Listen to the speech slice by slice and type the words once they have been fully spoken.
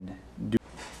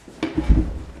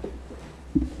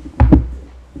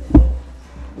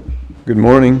Good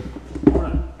morning.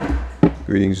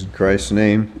 Greetings in Christ's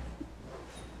name.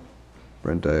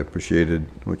 Brent, I appreciated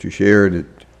what you shared. It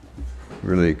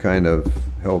really kind of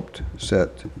helped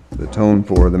set the tone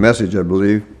for the message, I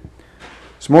believe.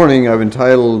 This morning I've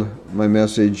entitled my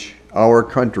message, Our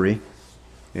Country,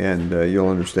 and you'll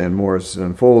understand more as it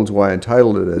unfolds why I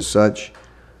entitled it as such.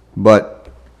 But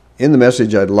in the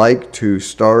message I'd like to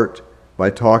start by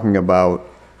talking about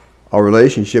our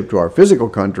relationship to our physical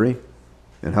country,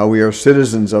 and how we are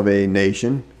citizens of a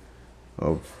nation,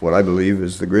 of what I believe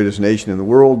is the greatest nation in the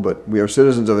world, but we are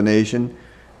citizens of a nation,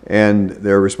 and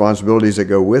there are responsibilities that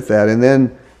go with that, and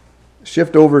then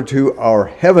shift over to our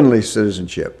heavenly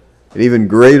citizenship, an even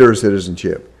greater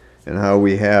citizenship, and how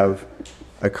we have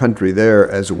a country there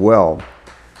as well.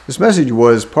 This message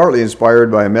was partly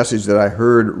inspired by a message that I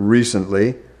heard recently.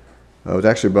 It was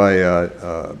actually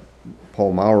by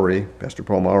Paul Mowry, Pastor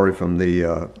Paul Mowry from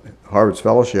the Harvest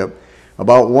Fellowship.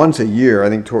 About once a year, I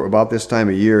think about this time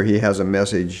of year, he has a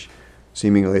message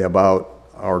seemingly about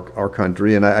our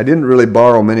country. And I didn't really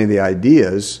borrow many of the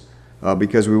ideas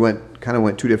because we went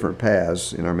two different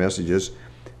paths in our messages.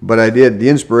 But I did, the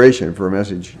inspiration for a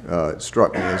message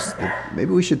struck me as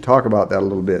maybe we should talk about that a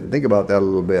little bit and think about that a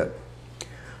little bit.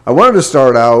 I wanted to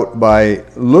start out by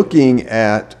looking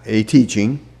at a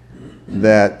teaching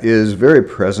that is very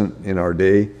present in our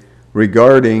day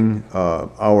regarding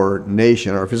our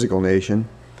nation, our physical nation.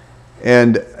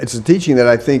 And it's a teaching that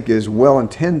I think is well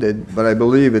intended, but I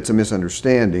believe it's a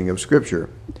misunderstanding of Scripture.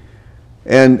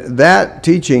 And that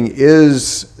teaching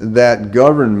is that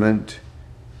government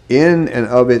in and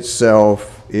of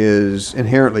itself is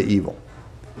inherently evil.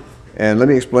 And let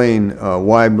me explain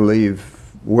why I believe,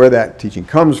 where that teaching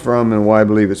comes from and why I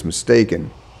believe it's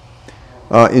mistaken.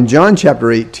 In John chapter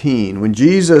 18, when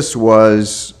Jesus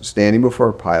was standing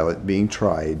before Pilate being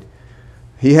tried,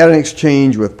 he had an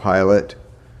exchange with Pilate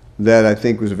that I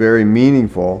think was very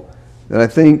meaningful, that I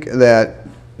think that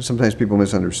sometimes people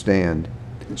misunderstand.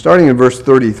 Starting in verse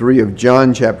 33 of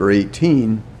John chapter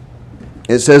 18,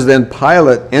 it says, "Then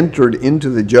Pilate entered into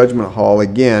the judgment hall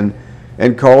again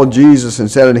and called Jesus and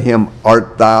said unto him,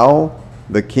 Art thou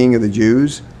the King of the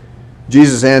Jews?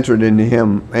 Jesus answered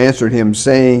him,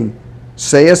 saying,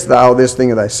 Sayest thou this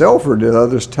thing of thyself, or did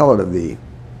others tell it of thee?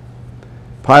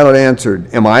 Pilate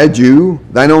answered, Am I a Jew?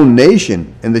 Thine own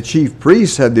nation and the chief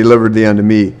priests have delivered thee unto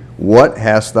me. What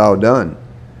hast thou done?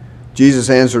 Jesus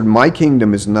answered, My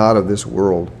kingdom is not of this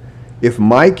world. If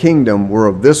my kingdom were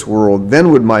of this world,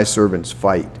 then would my servants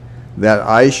fight, that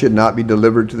I should not be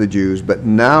delivered to the Jews. But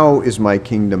now is my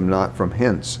kingdom not from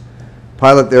hence.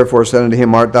 Pilate therefore said unto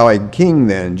him, Art thou a king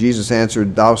then? Jesus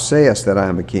answered, Thou sayest that I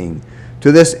am a king.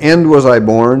 To this end was I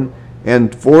born,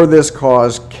 and for this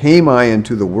cause came I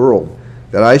into the world,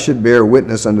 that I should bear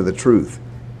witness unto the truth.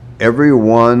 Every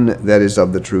one that is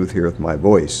of the truth heareth my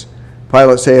voice.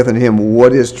 Pilate saith unto him,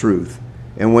 What is truth?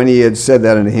 And when he had said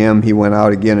that unto him, he went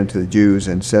out again unto the Jews,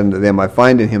 and said unto them, I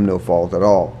find in him no fault at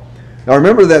all. Now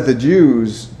remember that the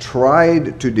Jews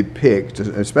tried to depict,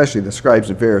 especially the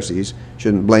scribes and Pharisees,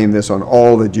 shouldn't blame this on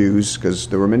all the Jews, because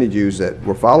there were many Jews that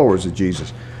were followers of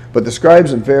Jesus. But the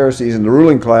scribes and Pharisees and the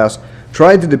ruling class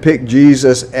tried to depict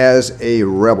Jesus as a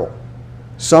rebel,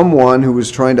 someone who was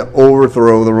trying to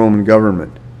overthrow the Roman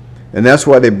government. And that's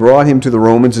why they brought him to the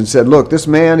Romans and said, Look, this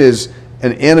man is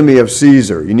an enemy of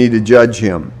Caesar. You need to judge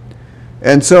him.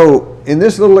 And so in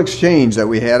this little exchange that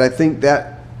we had, I think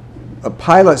that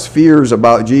Pilate's fears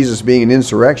about Jesus being an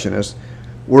insurrectionist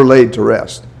were laid to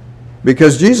rest.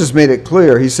 Because Jesus made it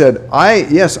clear. He said,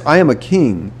 Yes, I am a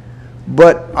king,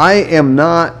 but I am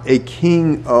not a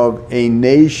king of a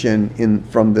nation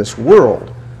from this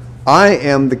world. I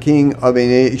am the king of a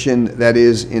nation that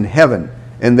is in heaven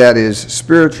and that is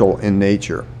spiritual in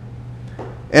nature.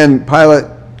 And Pilate,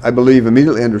 I believe,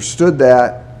 immediately understood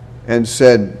that and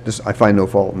said, I find no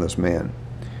fault in this man.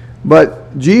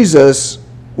 But Jesus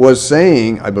was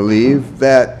saying, I believe,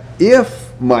 that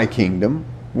if my kingdom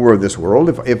were of this world,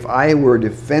 if I were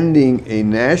defending a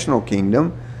national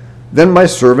kingdom, then my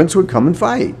servants would come and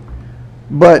fight.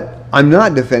 But I'm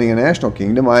not defending a national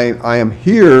kingdom. I am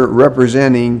here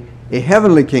representing a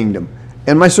heavenly kingdom.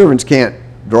 And my servants can't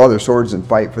draw their swords and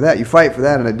fight for that. You fight for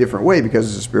that in a different way because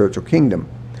it's a spiritual kingdom.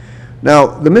 Now,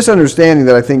 the misunderstanding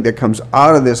that I think that comes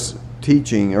out of this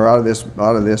teaching or out of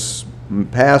this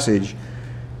passage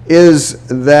is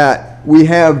that we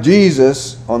have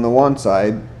Jesus on the one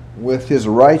side with his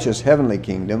righteous heavenly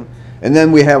kingdom, and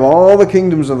then we have all the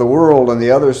kingdoms of the world on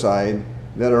the other side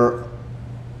that are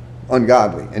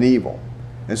ungodly and evil.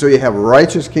 And so you have a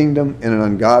righteous kingdom and an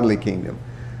ungodly kingdom.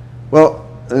 Well,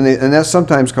 and that's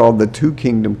sometimes called the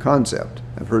two-kingdom concept.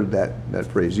 I've heard that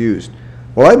phrase used.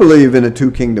 Well, I believe in a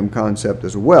two-kingdom concept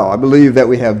as well. I believe that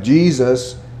we have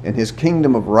Jesus and his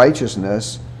kingdom of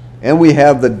righteousness, and we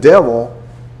have the devil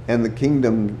and the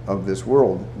kingdom of this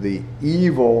world, the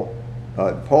evil.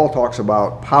 Paul talks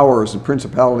about powers and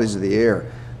principalities of the air.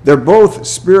 They're both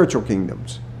spiritual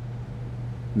kingdoms.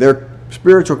 They're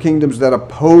spiritual kingdoms that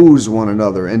oppose one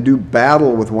another and do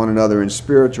battle with one another in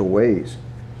spiritual ways.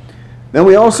 Then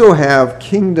we also have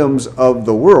kingdoms of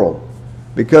the world,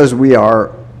 because we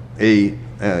are a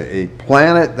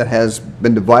planet that has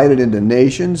been divided into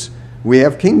nations. We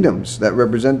have kingdoms that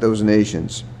represent those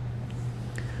nations.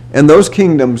 And those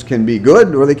kingdoms can be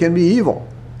good or they can be evil.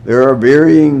 There are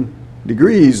varying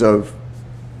degrees of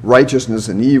righteousness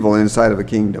and evil inside of a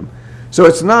kingdom. So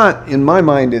it's not, in my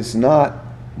mind, it's not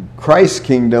Christ's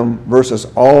kingdom versus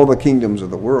all the kingdoms of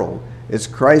the world. It's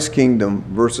Christ's kingdom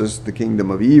versus the kingdom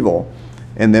of evil.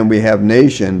 And then we have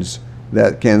nations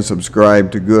that can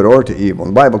subscribe to good or to evil.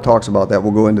 The Bible talks about that.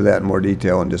 We'll go into that in more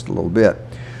detail in just a little bit.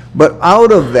 But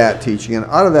out of that teaching and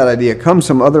out of that idea come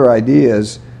some other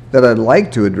ideas that I'd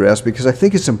like to address, because I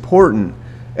think it's important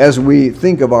as we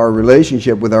think of our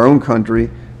relationship with our own country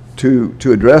to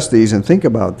address these and think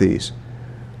about these.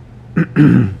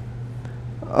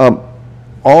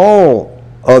 All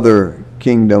other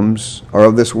kingdoms are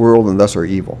of this world and thus are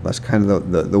evil. That's kind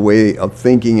of the way of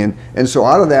thinking. And so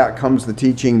out of that comes the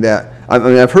teaching that,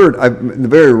 I've heard the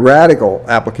very radical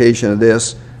application of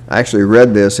this. I actually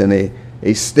read this in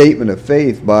a statement of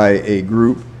faith by a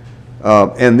group.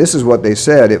 And this is what they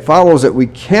said. It follows that we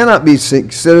cannot be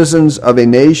citizens of a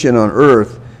nation on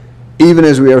earth even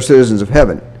as we are citizens of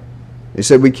heaven. They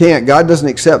said we can't. God doesn't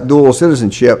accept dual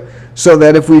citizenship, so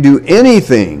that if we do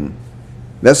anything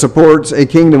that supports a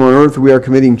kingdom on earth, we are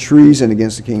committing treason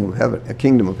against the kingdom of heaven. A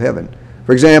kingdom of heaven.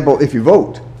 For example, if you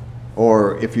vote,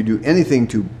 or if you do anything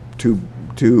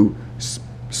to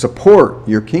support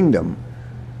your kingdom,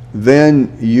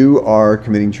 then you are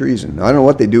committing treason. Now, I don't know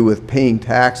what they do with paying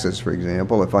taxes, for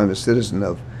example. If I'm a citizen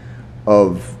of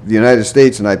the United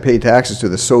States and I pay taxes to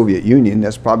the Soviet Union,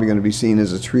 that's probably going to be seen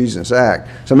as a treasonous act.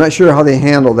 So I'm not sure how they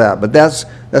handle that, but that's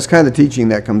kind of teaching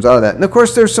that comes out of that. And of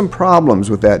course, there's some problems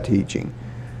with that teaching.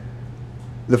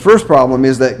 The first problem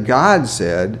is that God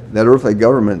said that earthly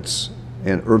governments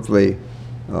and earthly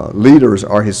leaders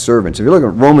are his servants. If you look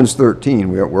at Romans 13,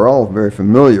 we're all very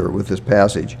familiar with this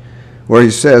passage, where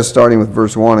he says, starting with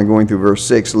verse 1 and going through verse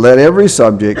 6, let every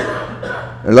soul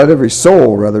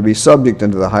be subject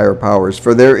unto the higher powers,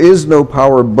 for there is no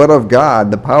power but of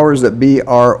God. The powers that be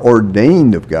are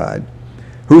ordained of God.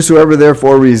 Whosoever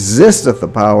therefore resisteth the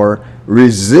power,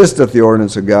 resisteth the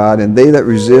ordinance of God, and they that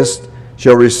resist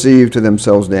shall receive to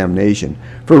themselves damnation.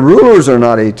 For rulers are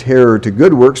not a terror to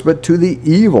good works, but to the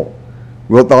evil.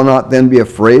 Wilt thou not then be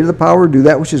afraid of the power? Do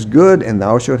that which is good, and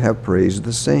thou shalt have praise of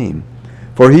the same.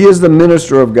 For he is the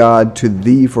minister of God to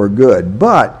thee for good.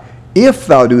 But if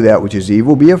thou do that which is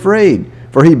evil, be afraid.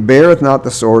 For he beareth not the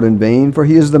sword in vain, for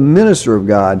he is the minister of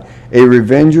God, a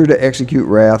revenger to execute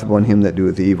wrath upon him that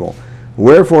doeth evil.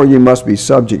 Wherefore ye must be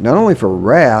subject, not only for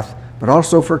wrath, but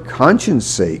also for conscience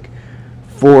sake.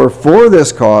 For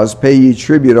this cause pay ye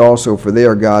tribute also, for they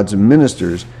are God's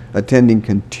ministers, attending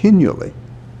continually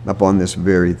upon this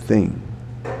very thing.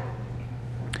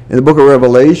 In the book of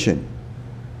Revelation,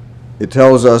 it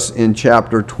tells us in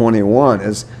chapter 21,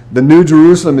 as the New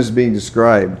Jerusalem is being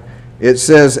described, it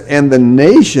says, and the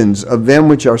nations of them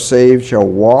which are saved shall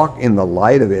walk in the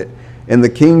light of it, and the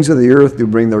kings of the earth do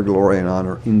bring their glory and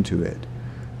honor into it.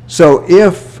 So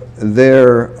if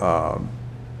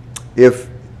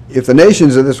the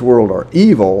nations of this world are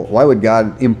evil, why would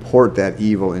God import that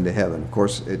evil into heaven? Of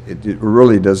course, it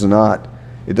really does not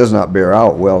bear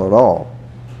out well at all.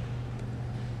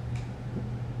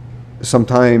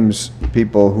 Sometimes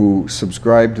people who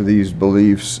subscribe to these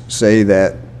beliefs say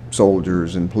that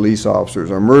soldiers and police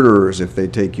officers are murderers if they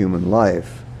take human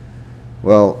life.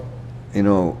 Well,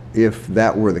 if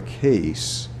that were the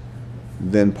case,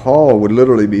 then Paul would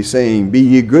literally be saying, be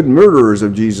ye good murderers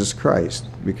of Jesus Christ,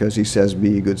 because he says,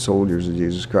 be ye good soldiers of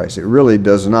Jesus Christ. It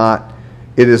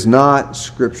is not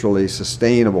scripturally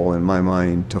sustainable in my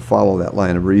mind to follow that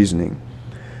line of reasoning.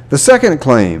 The second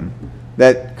claim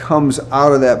that comes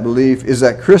out of that belief is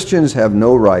that Christians have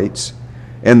no rights,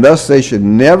 and thus they should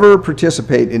never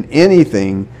participate in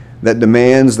anything that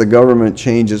demands the government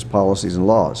change its policies and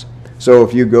laws. So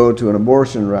if you go to an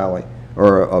abortion rally,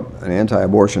 or an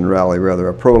anti-abortion rally, rather,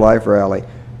 a pro-life rally,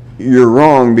 you're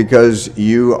wrong because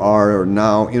you are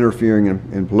now interfering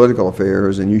in political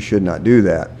affairs, and you should not do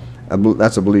that.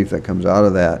 That's a belief that comes out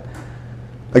of that.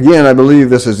 Again, I believe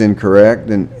this is incorrect,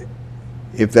 and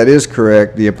if that is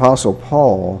correct, the Apostle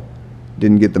Paul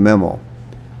didn't get the memo.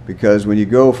 Because when you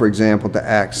go, for example, to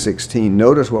Acts 16,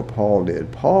 notice what Paul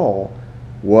did. Paul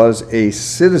was a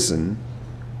citizen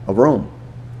of Rome.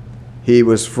 He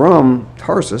was from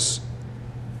Tarsus.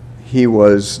 He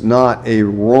was not a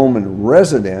Roman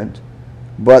resident,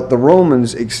 but the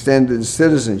Romans extended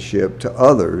citizenship to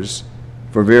others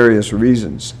for various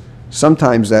reasons.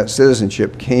 Sometimes that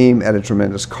citizenship came at a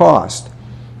tremendous cost.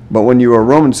 But when you were a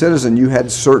Roman citizen, you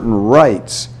had certain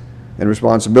rights and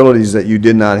responsibilities that you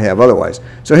did not have otherwise.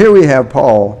 So here we have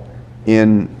Paul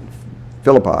in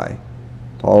Philippi.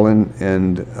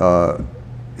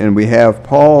 And we have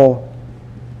Paul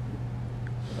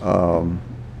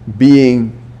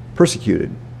being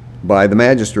persecuted by the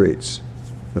magistrates,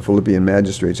 the Philippian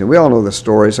magistrates. And we all know the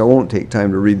story, so I won't take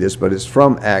time to read this, but it's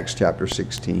from Acts chapter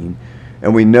 16.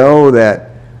 And we know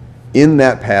that in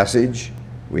that passage,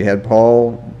 we had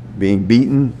Paul being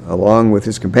beaten along with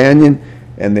his companion,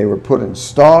 and they were put in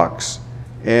stocks,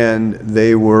 and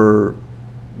they were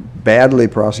badly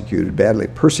persecuted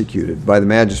by the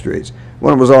magistrates.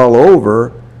 When it was all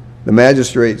over, the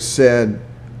magistrates said,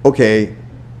 okay,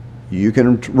 you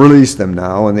can release them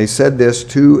now. And they said this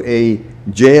to a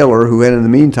jailer who had in the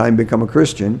meantime become a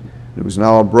Christian. It was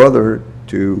now a brother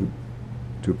to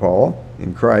Paul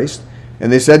in Christ.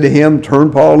 And they said to him,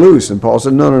 turn Paul loose. And Paul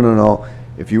said, no.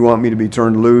 If you want me to be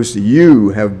turned loose, you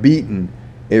have beaten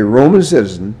a Roman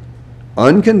citizen,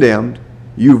 uncondemned.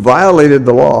 You violated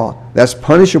the law. That's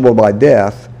punishable by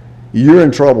death. You're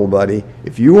in trouble, buddy.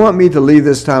 If you want me to leave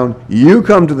this town, you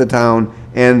come to the town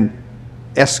and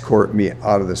escort me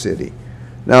out of the city.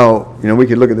 Now, we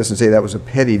could look at this and say that was a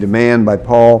petty demand by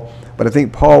Paul, but I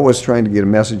think Paul was trying to get a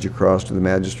message across to the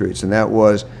magistrates, and that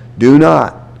was, do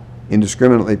not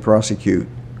indiscriminately prosecute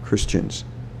Christians.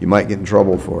 You might get in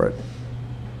trouble for it.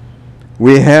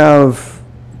 We have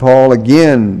Paul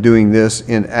again doing this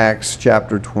in Acts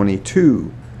chapter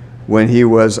 22 when he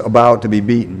was about to be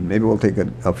beaten. Maybe we'll take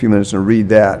a few minutes and read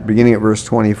that. Beginning at verse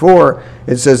 24,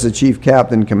 it says, the chief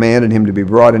captain commanded him to be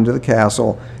brought into the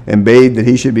castle and bade that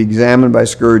he should be examined by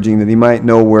scourging, that he might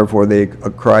know wherefore they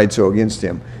cried so against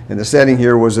him. And the setting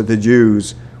here was that the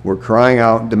Jews were crying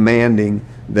out, demanding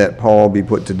that Paul be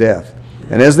put to death.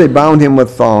 And as they bound him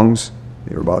with thongs,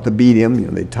 they were about to beat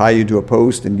him. They'd tie you to a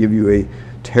post and give you a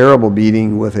terrible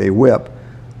beating with a whip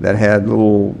that had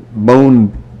little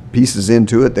bone pieces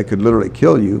into it that could literally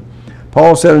kill you.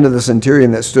 Paul said unto the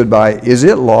centurion that stood by, is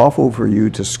it lawful for you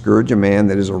to scourge a man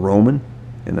that is a Roman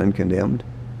and uncondemned?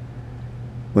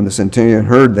 When the centurion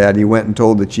heard that, he went and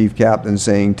told the chief captain,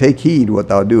 saying, take heed what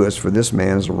thou doest, for this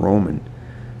man is a Roman.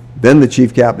 Then the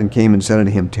chief captain came and said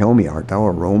unto him, tell me, art thou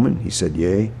a Roman? He said,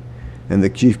 yea. And the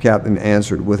chief captain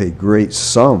answered, with a great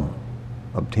sum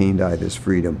obtained I this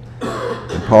freedom.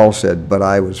 And Paul said, but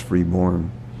I was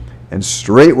freeborn. And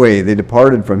straightway they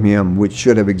departed from him, which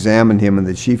should have examined him. And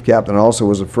the chief captain also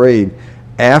was afraid,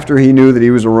 after he knew that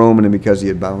he was a Roman, and because he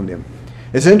had bound him.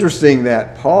 It's interesting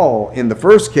that Paul, in the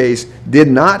first case, did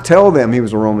not tell them he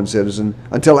was a Roman citizen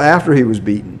until after he was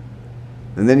beaten.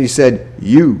 And then he said,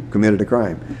 you committed a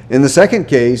crime. In the second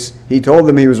case, he told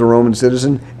them he was a Roman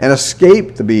citizen and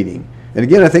escaped the beating. And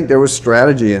again, I think there was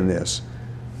strategy in this.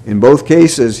 In both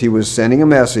cases, he was sending a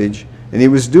message, and he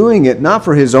was doing it not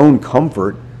for his own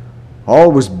comfort.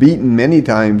 Paul was beaten many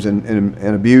times and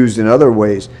abused in other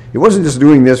ways. He wasn't just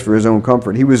doing this for his own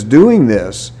comfort. He was doing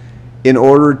this in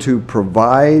order to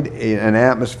provide an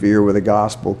atmosphere where the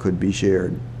gospel could be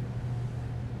shared.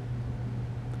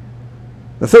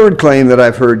 The third claim that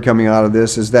I've heard coming out of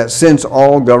this is that since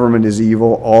all government is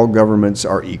evil, all governments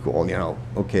are equal.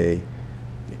 Okay,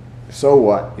 so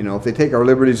what? If they take our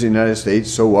liberties in the United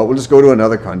States, so what? We'll just go to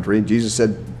another country. Jesus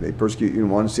said, they persecute you in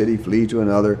one city, flee to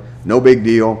another. No big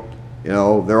deal.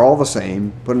 They're all the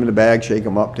same. Put them in a bag, shake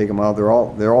them up, take them out. They're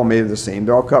all made of the same.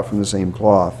 They're all cut from the same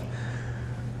cloth.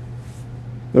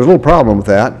 There's a little problem with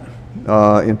that.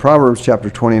 In Proverbs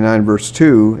chapter 29, verse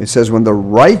 2, it says, when the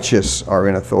righteous are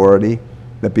in authority,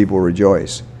 the people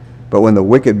rejoice. But when the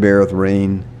wicked beareth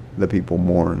reign, the people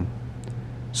mourn.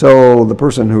 So the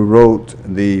person who wrote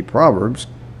the Proverbs,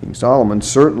 King Solomon,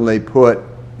 certainly put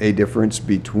a difference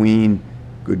between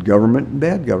good government and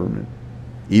bad government,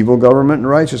 evil government and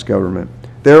righteous government.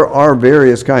 There are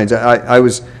various kinds.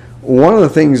 One of the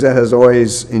things that has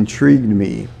always intrigued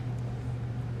me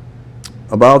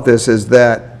about this is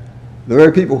that the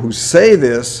very people who say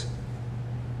this,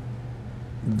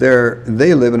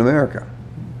 they live in America.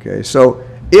 Okay, so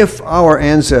if our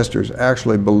ancestors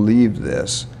actually believed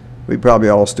this, we'd probably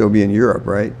all still be in Europe,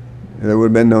 right? There would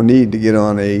have been no need to get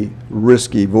on a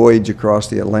risky voyage across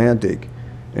the Atlantic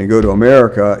and go to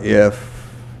America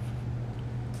if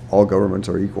all governments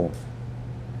are equal.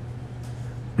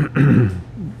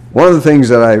 One of the things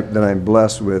that I'm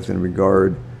blessed with in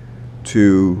regard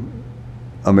to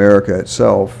America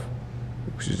itself,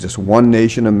 which is just one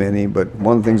nation of many, but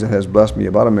one of the things that has blessed me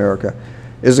about America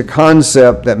is a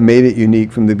concept that made it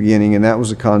unique from the beginning, and that was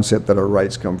the concept that our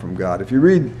rights come from God. If you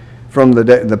read from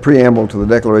the preamble to the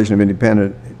Declaration of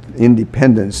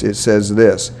Independence, it says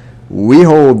this: "We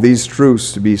hold these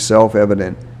truths to be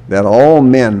self-evident, that all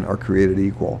men are created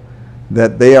equal,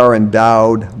 that they are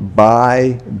endowed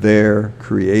by their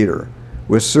Creator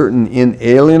with certain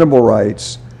inalienable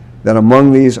rights, that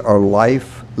among these are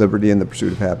life, liberty, and the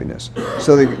pursuit of happiness."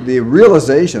 So the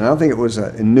realization, I don't think it was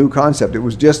a new concept, it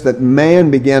was just that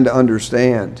man began to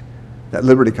understand that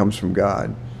liberty comes from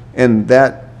God. And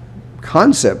that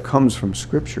concept comes from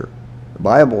Scripture. The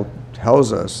Bible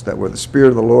tells us that where the Spirit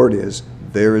of the Lord is,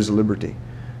 there is liberty.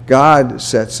 God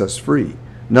sets us free,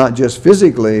 not just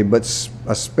physically, but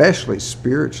especially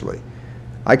spiritually.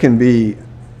 I can be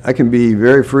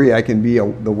very free. I can be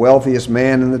the wealthiest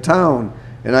man in the town,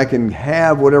 and I can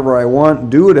have whatever I want,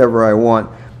 do whatever I want.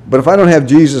 But if I don't have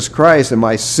Jesus Christ and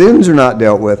my sins are not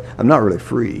dealt with, I'm not really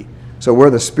free. So where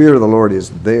the Spirit of the Lord is,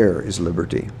 there is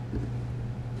liberty.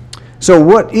 So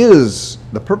what is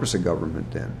the purpose of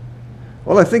government then?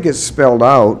 Well, I think it's spelled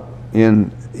out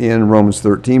in Romans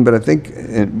 13, but I think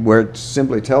where it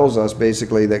simply tells us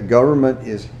basically that government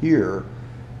is here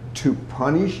to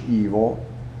punish evil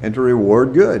and to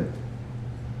reward good.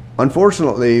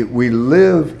 Unfortunately, we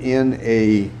live in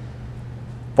a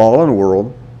fallen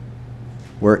world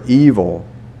where evil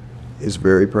is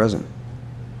very present.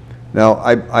 Now,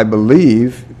 I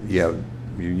believe, you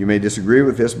may disagree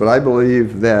with this, but I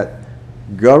believe that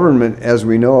government as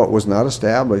we know it was not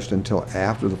established until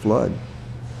after the flood.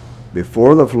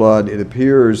 Before the flood, it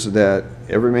appears that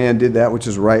every man did that which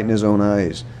is right in his own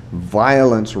eyes.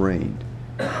 Violence reigned.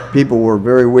 People were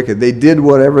very wicked. They did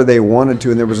whatever they wanted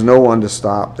to, and there was no one to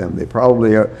stop them. They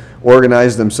probably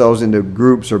organized themselves into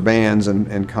groups or bands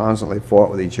and constantly fought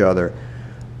with each other.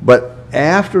 But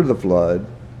after the flood,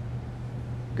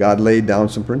 God laid down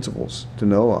some principles to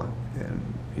Noah. And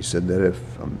he said that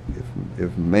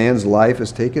if man's life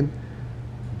is taken,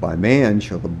 by man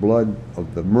shall the blood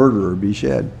of the murderer be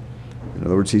shed. In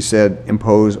other words, he said,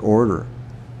 impose order,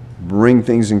 bring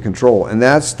things in control. And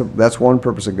that's one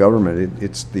purpose of government.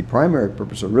 It's the primary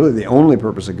purpose, or really the only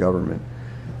purpose of government.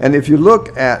 And if you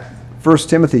look at 1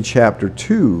 Timothy chapter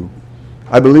 2,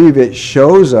 I believe it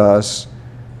shows us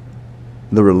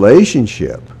the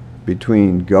relationship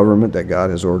between government that God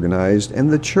has organized and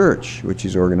the church which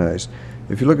he's organized.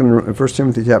 If you look in 1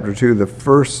 Timothy chapter 2, the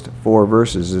first 4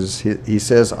 verses, he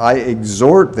says, "I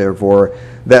exhort, therefore,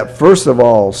 that first of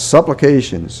all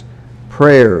supplications,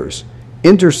 prayers,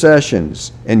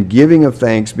 intercessions, and giving of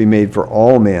thanks be made for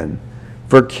all men,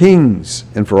 for kings,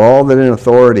 and for all that in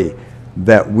authority,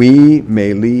 that we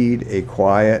may lead a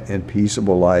quiet and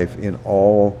peaceable life in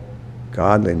all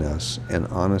godliness and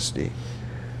honesty.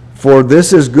 For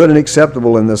this is good and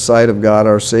acceptable in the sight of God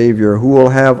our Savior, who will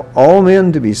have all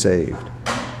men to be saved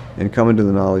and come into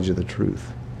the knowledge of the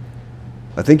truth."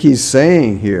 I think he's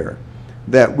saying here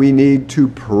that we need to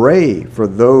pray for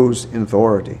those in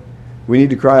authority. We need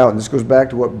to cry out, and this goes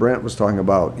back to what Brent was talking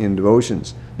about in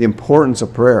devotions, the importance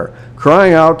of prayer.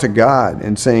 Crying out to God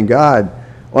and saying, "God,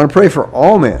 I want to pray for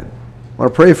all men. I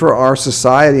want to pray for our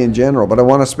society in general, but I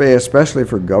want to pray especially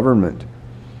for government."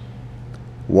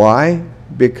 Why?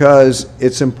 Because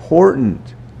it's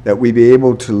important that we be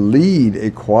able to lead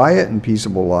a quiet and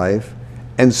peaceable life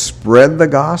and spread the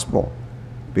gospel,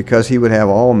 because he would have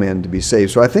all men to be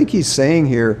saved. So I think he's saying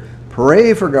here,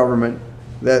 pray for government,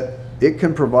 that it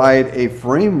can provide a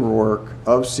framework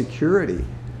of security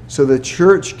so the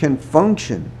church can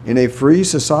function in a free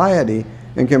society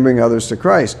and can bring others to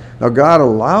Christ. Now, God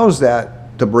allows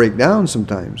that to break down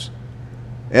sometimes.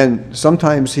 And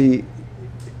sometimes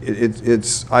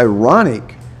it's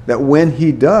ironic that when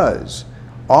he does,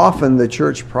 often the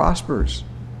church prospers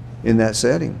in that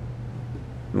setting.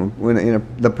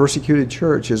 The persecuted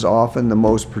church is often the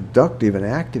most productive and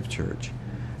active church.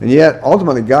 And yet,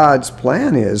 ultimately, God's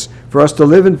plan is for us to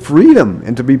live in freedom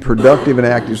and to be productive and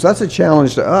active. So that's a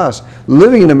challenge to us.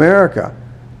 Living in America,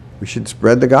 we should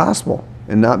spread the gospel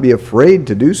and not be afraid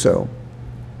to do so.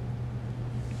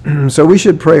 So we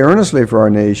should pray earnestly for our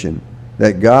nation,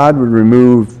 that God would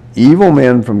remove evil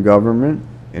men from government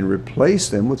and replace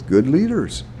them with good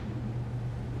leaders.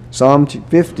 Psalm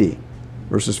 50,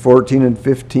 verses 14 and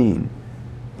 15.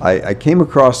 I came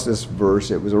across this verse.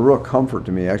 It was a real comfort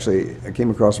to me. Actually, I came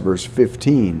across verse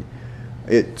 15.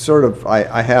 It sort of,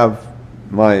 I have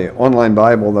my online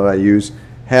Bible that I use,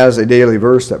 has a daily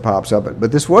verse that pops up.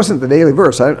 But this wasn't the daily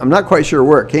verse. I'm not quite sure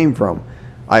where it came from.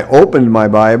 I opened my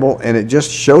Bible, and it just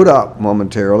showed up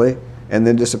momentarily and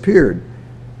then disappeared.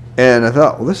 And I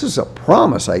thought, well, this is a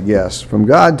promise, I guess, from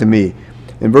God to me.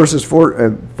 In verses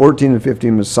 14 and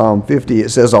 15 of Psalm 50, it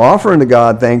says, offer unto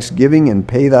God thanksgiving and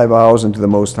pay thy vows unto the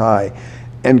Most High,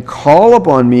 and call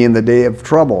upon me in the day of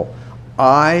trouble.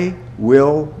 I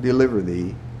will deliver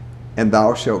thee, and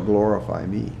thou shalt glorify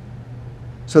me.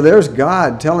 So there's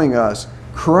God telling us,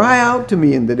 cry out to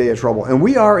me in the day of trouble. And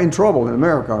we are in trouble in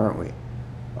America, aren't we?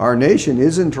 Our nation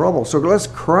is in trouble. So let's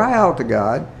cry out to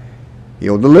God.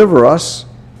 He'll deliver us,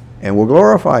 and we'll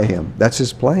glorify him. That's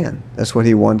his plan. That's what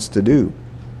he wants to do.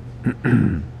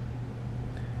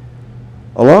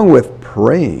 Along with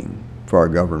praying for our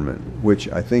government, which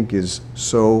I think is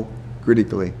so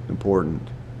critically important.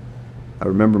 I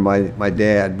remember my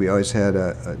dad, we always had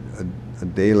a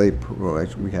daily, well,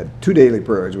 actually we had 2 daily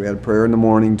prayers. We had a prayer in the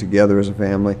morning together as a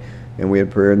family, and we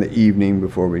had prayer in the evening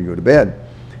before we'd go to bed.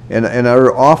 And I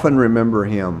often remember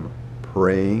him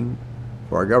praying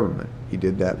for our government. He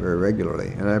did that very regularly,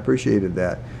 and I appreciated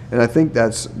that. And I think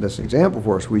that's an example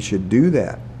for us. We should do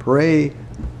that. Pray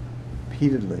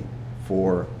repeatedly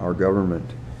for our government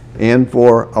and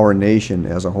for our nation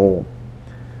as a whole.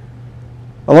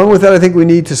 Along with that, I think we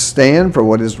need to stand for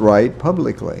what is right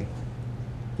publicly.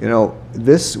 You know,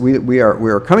 we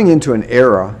are coming into an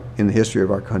era in the history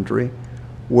of our country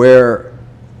where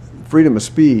freedom of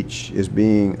speech is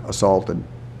being assaulted,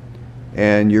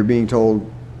 and you're being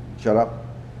told, shut up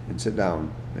and sit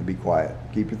down and be quiet.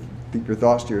 Keep your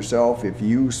thoughts to yourself. If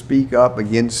you speak up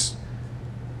against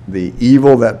the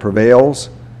evil that prevails,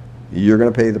 you're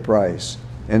going to pay the price.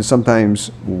 And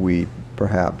sometimes we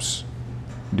perhaps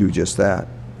do just that.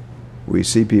 We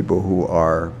see people who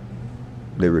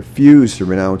they refuse to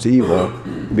renounce evil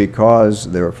because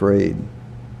they're afraid.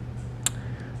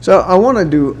 So I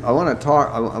want to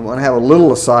have a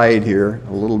little aside here,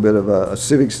 a little bit of a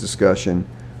civics discussion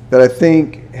that I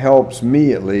think helps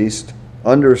me at least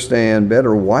understand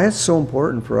better why it's so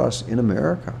important for us in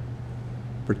America,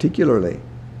 particularly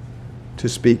to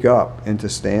speak up and to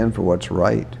stand for what's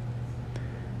right.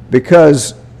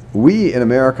 Because we in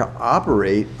America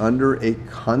operate under a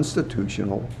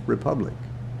constitutional republic.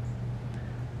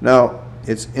 Now,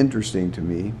 it's interesting to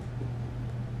me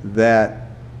that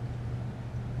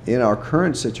in our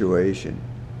current situation,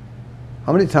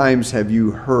 how many times have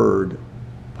you heard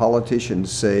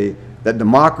politicians say that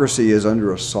democracy is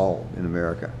under assault in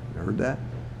America? You heard that?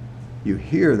 You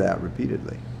hear that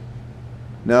repeatedly.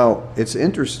 Now, it's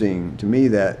interesting to me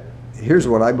that here's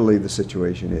what I believe the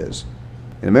situation is.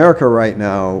 In America right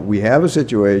now, we have a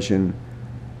situation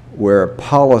where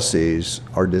policies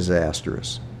are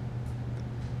disastrous.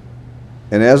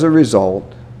 And as a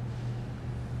result,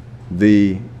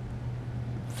 the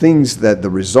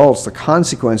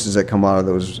consequences that come out of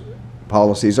those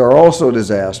policies are also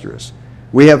disastrous.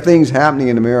 We have things happening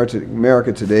in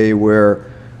America today where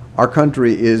our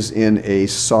country is in a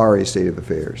sorry state of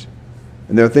affairs.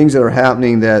 And there are things that are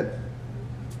happening that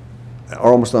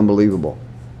are almost unbelievable,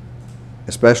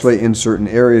 especially in certain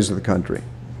areas of the country.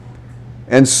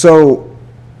 And so,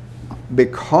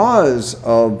 because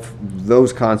of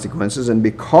those consequences and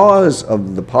because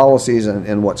of the policies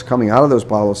and what's coming out of those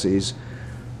policies,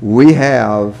 we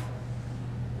have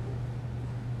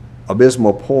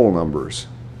abysmal poll numbers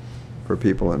for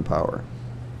people in power.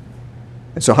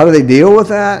 And so how do they deal with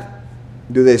that?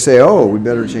 Do they say, oh, we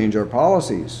better change our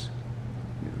policies?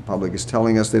 The public is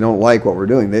telling us they don't like what we're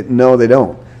doing. No, they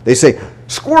don't. They say,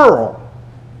 squirrel,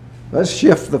 let's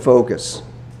shift the focus.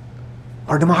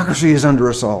 Our democracy is under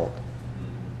assault.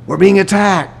 We're being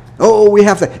attacked. Oh, we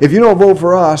have to. If you don't vote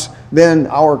for us, then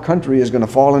our country is going to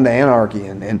fall into anarchy,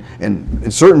 and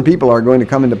certain people are going to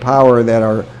come into power that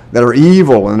are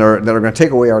evil and that are going to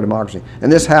take away our democracy.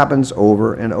 And this happens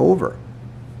over and over.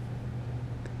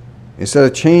 Instead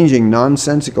of changing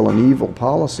nonsensical and evil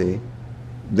policy,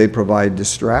 they provide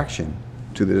distraction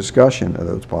to the discussion of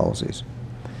those policies.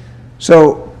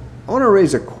 So I want to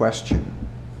raise a question.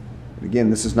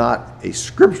 Again, this is not a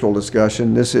scriptural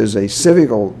discussion. This is a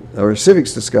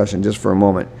civics discussion just for a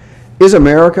moment. Is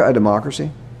America a democracy?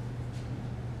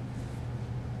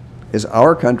 Is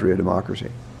our country a democracy?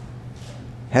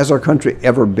 Has our country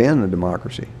ever been a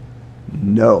democracy?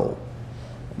 No.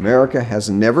 America has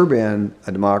never been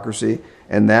a democracy,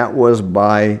 and that was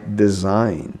by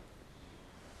design.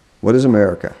 What is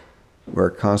America? We're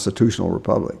a constitutional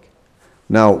republic.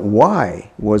 Now, why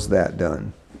was that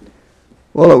done?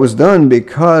 Well, it was done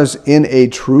because in a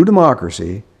true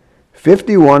democracy,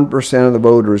 51% of the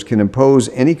voters can impose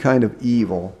any kind of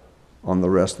evil on the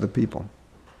rest of the people.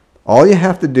 All you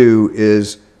have to do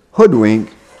is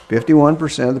hoodwink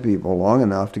 51% of the people long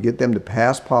enough to get them to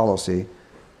pass policy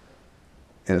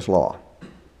and it's law.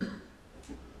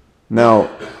 Now,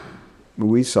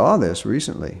 we saw this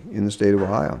recently in the state of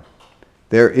Ohio.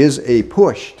 There is a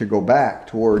push to go back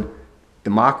toward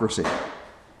democracy,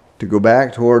 to go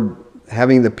back toward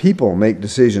having the people make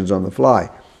decisions on the fly.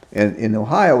 And in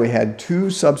Ohio, we had 2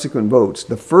 subsequent votes.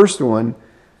 The first one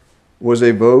was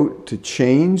a vote to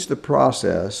change the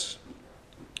process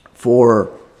for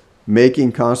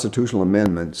making constitutional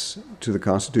amendments to the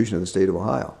Constitution of the state of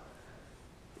Ohio.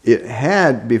 It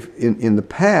had, in the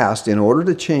past, in order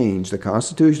to change the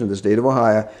Constitution of the state of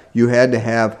Ohio, you had to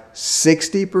have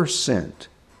 60%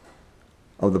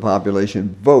 of the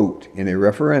population vote in a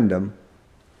referendum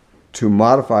to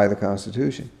modify the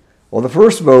Constitution. Well, the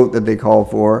first vote that they called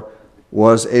for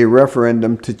was a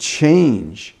referendum to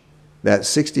change that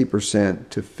 60%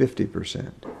 to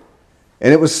 50%.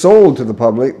 And it was sold to the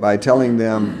public by telling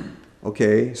them,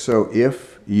 okay, so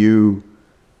if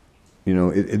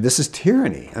this is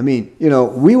tyranny. I mean,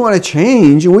 we want to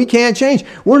change and we can't change.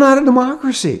 We're not a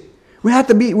democracy. We have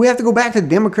to go back to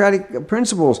democratic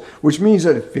principles, which means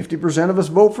that if 50% of us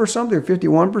vote for something, or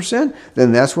 51%,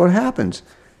 then that's what happens.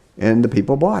 And the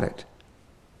people bought it.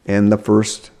 And the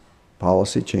first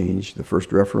policy change, the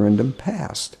first referendum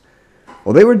passed.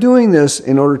 Well, they were doing this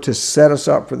in order to set us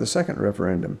up for the second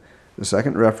referendum. The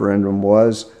second referendum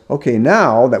was, okay,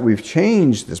 now that we've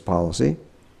changed this policy,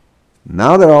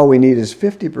 now that all we need is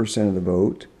 50% of the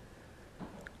vote,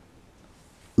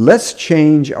 let's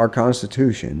change our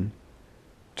Constitution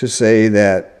to say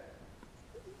that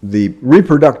the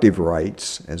reproductive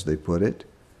rights, as they put it,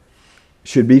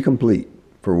 should be complete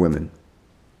for women.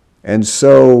 And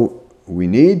so we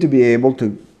need to be able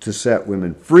to set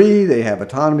women free. They have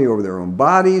autonomy over their own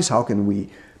bodies. How can we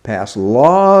pass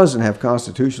laws and have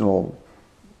constitutional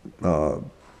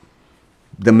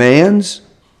demands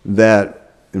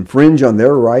that infringe on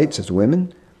their rights as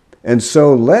women? And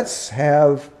so let's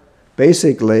have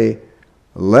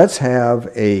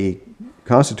a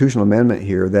constitutional amendment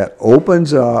here that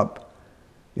opens up,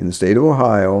 in the state of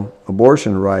Ohio,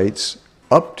 abortion rights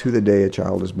up to the day a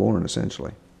child is born,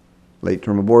 essentially.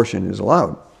 Late-term abortion is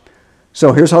allowed.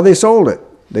 So here's how they sold it.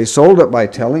 They sold it by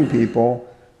telling people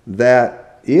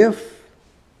that if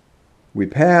we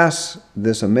pass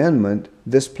this amendment,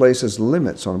 this places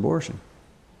limits on abortion.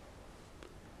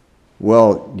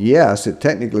 Well, yes, it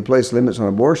technically placed limits on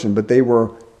abortion, but they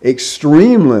were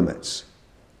extreme limits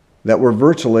that were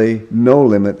virtually no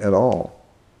limit at all.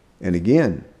 And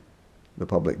again, the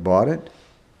public bought it,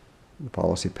 the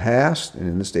policy passed, and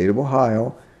in the state of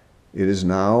Ohio, it is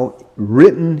now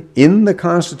written in the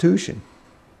Constitution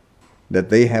that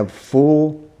they have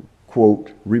full,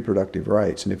 quote, reproductive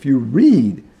rights. And if you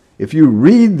read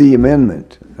the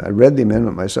amendment, I read the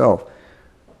amendment myself.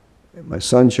 My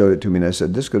son showed it to me, and I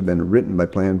said, this could have been written by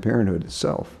Planned Parenthood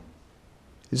itself.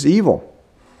 It's evil.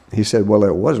 He said, well,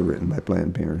 it was written by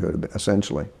Planned Parenthood,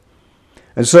 essentially.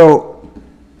 And so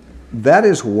that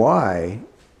is why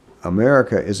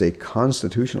America is a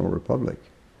constitutional republic,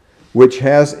 which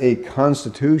has a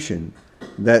constitution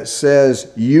that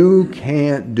says you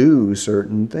can't do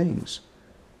certain things.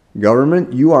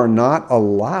 Government, you are not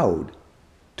allowed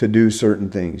to do certain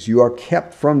things. You are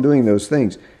kept from doing those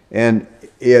things. And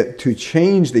to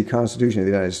change the Constitution of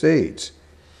the United States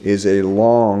is a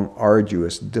long,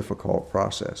 arduous, difficult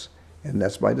process. And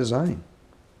that's by design.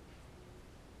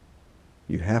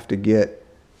 You have to get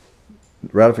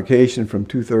ratification from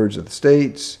 2/3 of the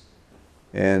states,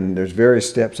 and there's various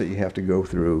steps that you have to go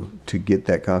through to get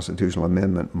that constitutional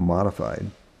amendment modified.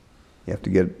 You have to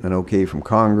get an okay from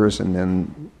Congress, and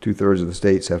then 2/3 of the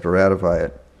states have to ratify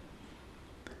it.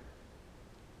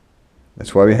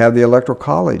 That's why we have the Electoral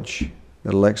College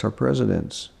that elects our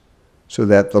presidents, so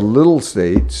that the little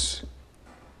states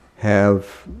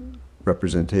have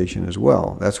representation as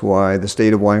well. That's why the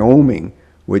state of Wyoming,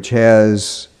 which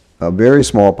has a very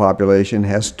small population,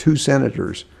 has 2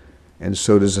 senators, and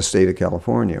so does the state of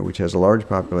California, which has a large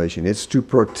population. It's to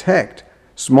protect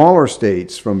smaller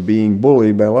states from being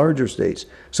bullied by larger states.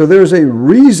 So there's a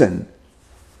reason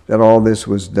that all this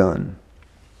was done.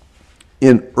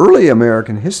 In early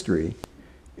American history,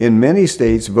 in many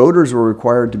states, voters were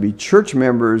required to be church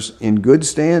members in good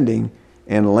standing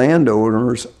and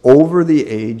landowners over the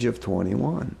age of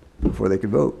 21 before they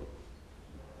could vote,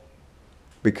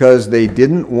 because they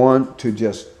didn't want to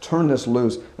just turn this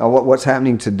loose. Now, what's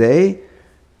happening today?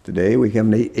 Today, we have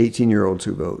 18-year-olds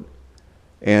who vote.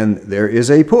 And there is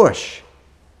a push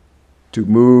to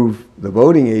move the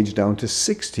voting age down to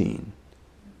 16.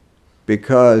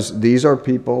 Because these are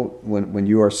people, when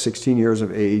you are 16 years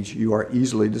of age, you are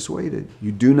easily dissuaded.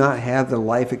 You do not have the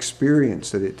life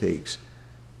experience that it takes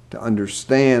to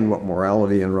understand what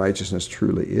morality and righteousness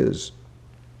truly is.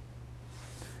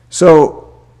 So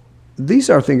these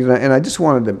are things, and I just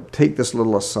wanted to take this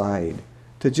little aside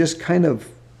to just kind of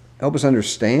help us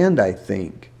understand, I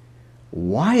think,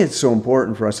 why it's so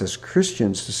important for us as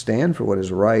Christians to stand for what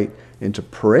is right and to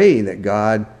pray that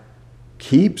God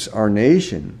keeps our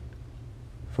nation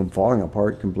from falling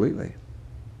apart completely.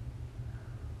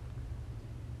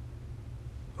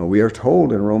 We are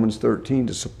told in Romans 13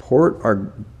 to support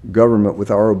our government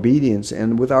with our obedience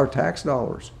and with our tax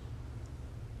dollars.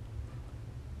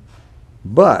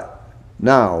 But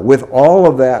now, with all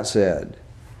of that said,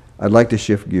 I'd like to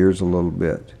shift gears a little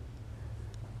bit.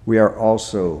 We are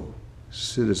also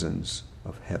citizens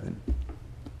of heaven.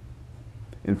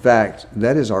 In fact,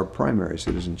 that is our primary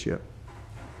citizenship.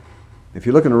 If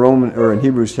you look in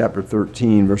Hebrews chapter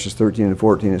 13, verses 13 and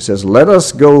 14, it says, "Let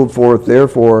us go forth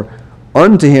therefore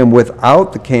unto him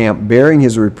without the camp, bearing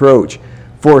his reproach.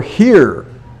 For here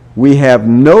we have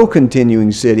no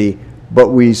continuing city, but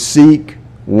we seek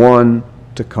one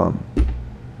to come."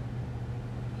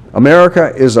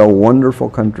 America is a wonderful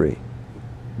country,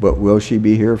 but will she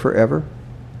be here forever?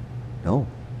 No.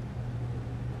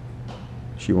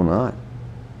 She will not.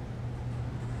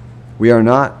 We are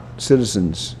not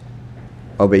citizens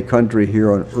of a country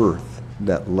here on earth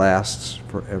that lasts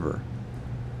forever.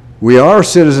 We are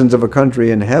citizens of a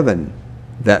country in heaven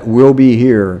that will be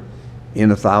here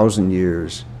in 1,000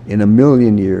 years, in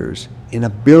 1,000,000 years, in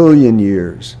 1,000,000,000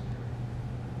 years.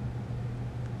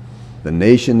 The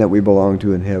nation that we belong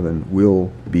to in heaven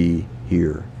will be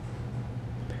here.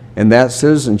 And that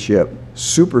citizenship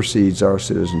supersedes our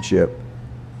citizenship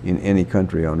in any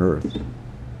country on earth.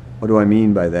 What do I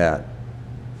mean by that?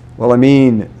 Well, I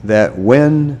mean that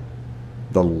when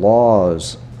the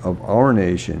laws of our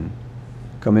nation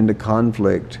come into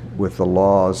conflict with the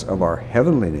laws of our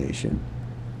heavenly nation,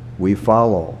 we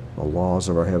follow the laws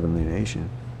of our heavenly nation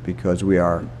because we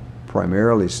are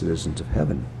primarily citizens of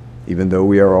heaven, even though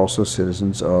we are also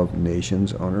citizens of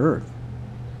nations on earth.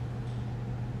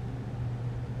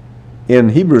 In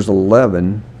Hebrews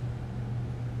 11,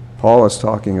 Paul is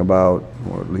talking about,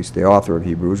 or at least the author of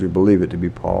Hebrews, we believe it to be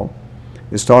Paul,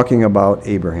 is talking about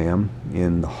Abraham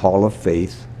in the hall of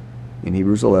faith. In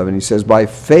Hebrews 11, he says, "By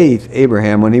faith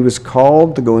Abraham, when he was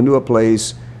called to go into a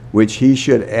place which he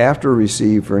should after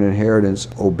receive for an inheritance,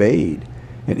 obeyed.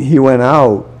 And he went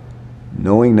out,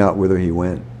 knowing not whither he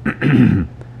went.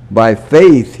 By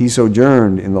faith he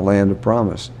sojourned in the land of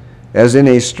promise, as in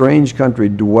a strange country,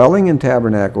 dwelling in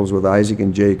tabernacles with Isaac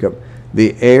and Jacob,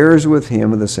 the heirs with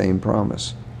him of the same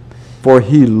promise. For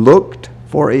he looked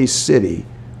for a city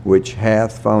which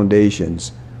hath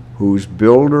foundations, whose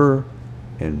builder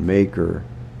and maker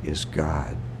is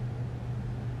God."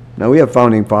 Now, we have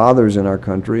founding fathers in our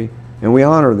country, and we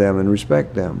honor them and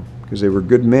respect them because they were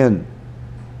good men.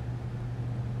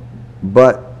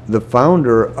 But the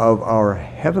founder of our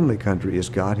heavenly country is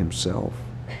God himself,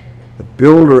 the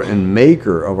builder and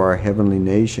maker of our heavenly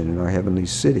nation and our heavenly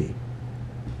city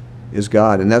is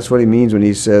God. And that's what he means when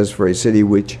he says, "for a city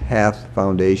which hath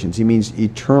foundations." He means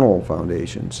eternal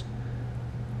foundations,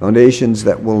 foundations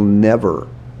that will never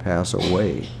pass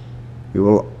away. We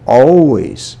will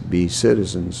always be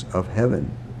citizens of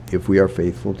heaven if we are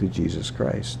faithful to Jesus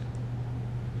Christ.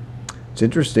 It's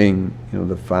interesting,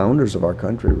 the founders of our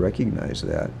country recognize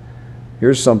that.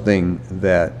 Here's something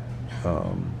that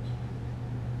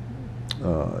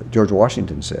George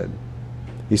Washington said.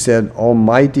 He said,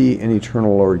 "Almighty and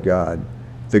eternal Lord God,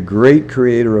 the great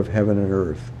creator of heaven and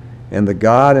earth, and the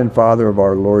God and Father of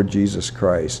our Lord Jesus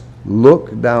Christ,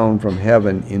 look down from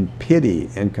heaven in pity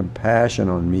and compassion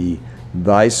on me,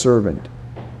 thy servant,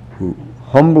 who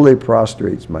humbly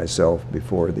prostrates myself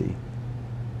before thee."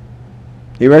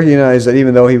 He recognized that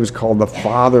even though he was called the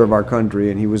father of our country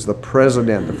and he was the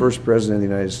president, the first president of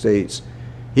the United States,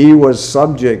 he was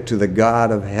subject to the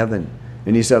God of heaven.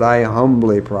 And he said, "I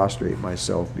humbly prostrate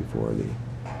myself before thee.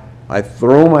 I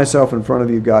throw myself in front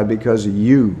of you, God, because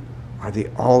you are the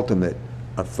ultimate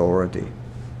authority."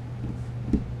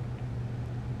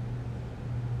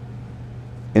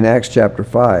 In Acts chapter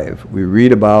 5, we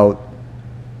read about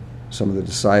some of the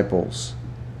disciples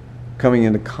coming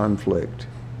into conflict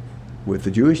with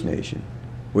the Jewish nation,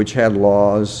 which had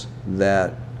laws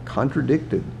that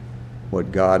contradicted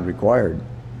what God required.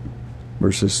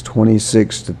 Verses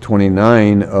 26 to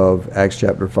 29 of Acts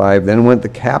chapter 5, "Then went the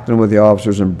captain with the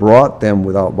officers and brought them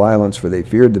without violence, for they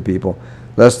feared the people,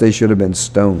 lest they should have been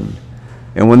stoned.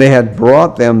 And when they had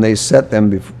brought them, they set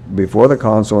them before the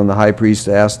consul, and the high priest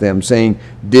asked them, saying,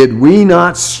 Did we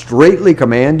not straitly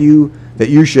command you that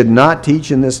you should not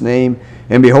teach in this name?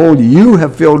 And behold, you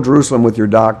have filled Jerusalem with your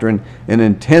doctrine, and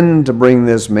intend to bring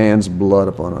this man's blood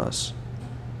upon us."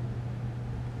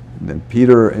 And then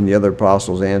Peter and the other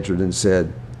apostles answered and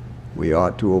said, we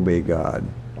ought to obey God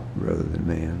rather than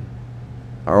man.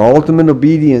 Our ultimate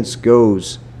obedience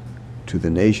goes to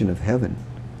the nation of heaven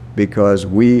because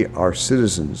we are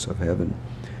citizens of heaven.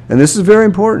 And this is very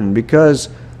important because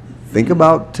think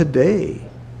about today.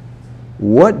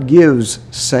 What gives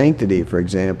sanctity, for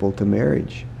example, to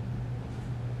marriage?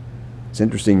 It's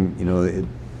interesting,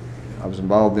 I was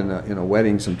involved in a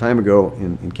wedding some time ago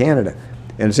in Canada.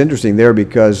 And it's interesting there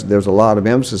because there's a lot of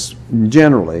emphasis,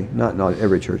 generally, not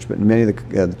every church, but in many of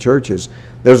the churches,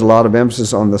 there's a lot of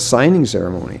emphasis on the signing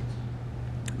ceremony.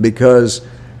 Because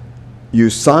you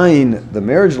sign the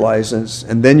marriage license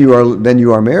and then you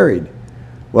are married.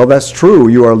 Well, that's true.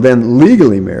 You are then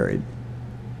legally married.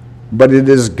 But it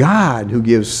is God who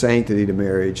gives sanctity to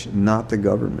marriage, not the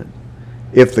government.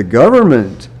 If the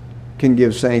government can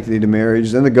give sanctity to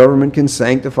marriage, then the government can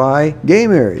sanctify gay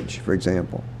marriage, for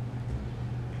example.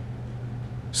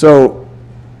 So,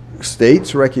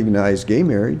 states recognize gay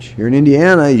marriage. Here in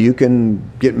Indiana, you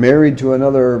can get married to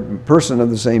another person of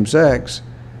the same sex,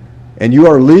 and you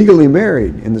are legally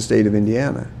married in the state of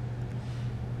Indiana.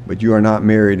 But you are not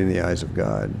married in the eyes of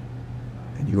God.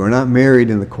 And you are not married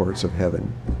in the courts of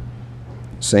heaven.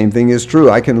 Same thing is true.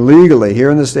 I can legally,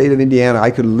 here in the state of Indiana,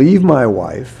 I could leave my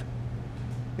wife,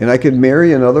 and I could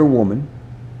marry another woman,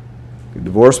 could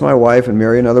divorce my wife and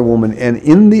marry another woman, and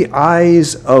in the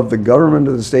eyes of the government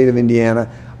of the state of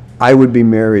Indiana, I would be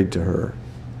married to her.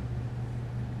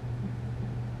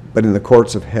 But in the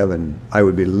courts of heaven, I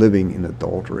would be living in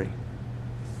adultery.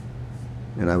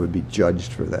 And I would be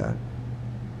judged for that.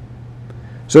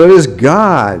 So it is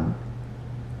God,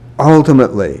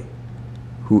 ultimately,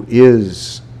 who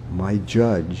is my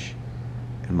judge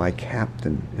and my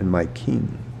captain and my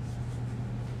king.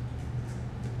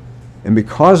 And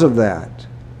because of that,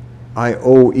 I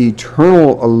owe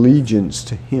eternal allegiance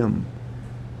to him.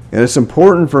 And it's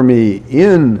important for me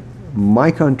in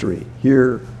my country,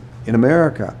 here in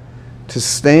America, to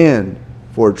stand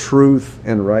for truth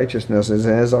and righteousness.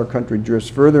 As our country drifts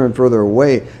further and further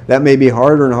away, that may be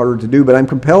harder and harder to do, but I'm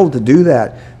compelled to do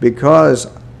that because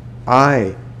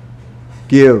I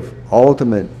give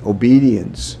ultimate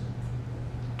obedience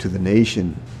to the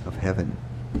nation of heaven.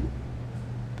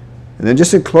 And then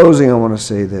just in closing, I want to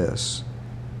say this.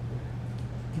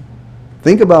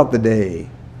 Think about the day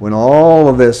when all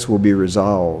of this will be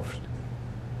resolved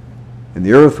and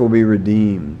the earth will be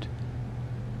redeemed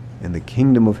and the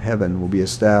kingdom of heaven will be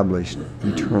established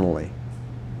eternally.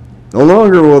 No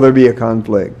longer will there be a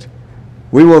conflict.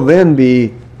 We will then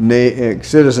be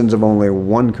citizens of only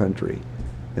one country,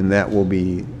 and that will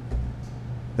be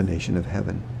the nation of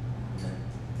heaven.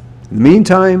 In the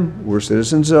meantime, we're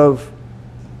citizens of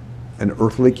an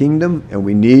earthly kingdom, and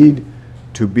we need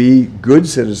to be good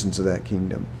citizens of that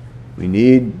kingdom. We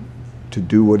need to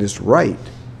do what is right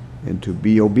and to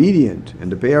be obedient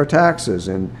and to pay our taxes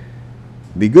and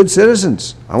be good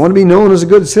citizens. I want to be known as a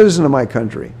good citizen of my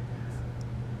country.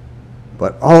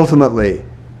 But ultimately,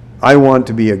 I want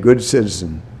to be a good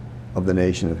citizen of the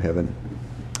nation of heaven.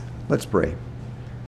 Let's pray.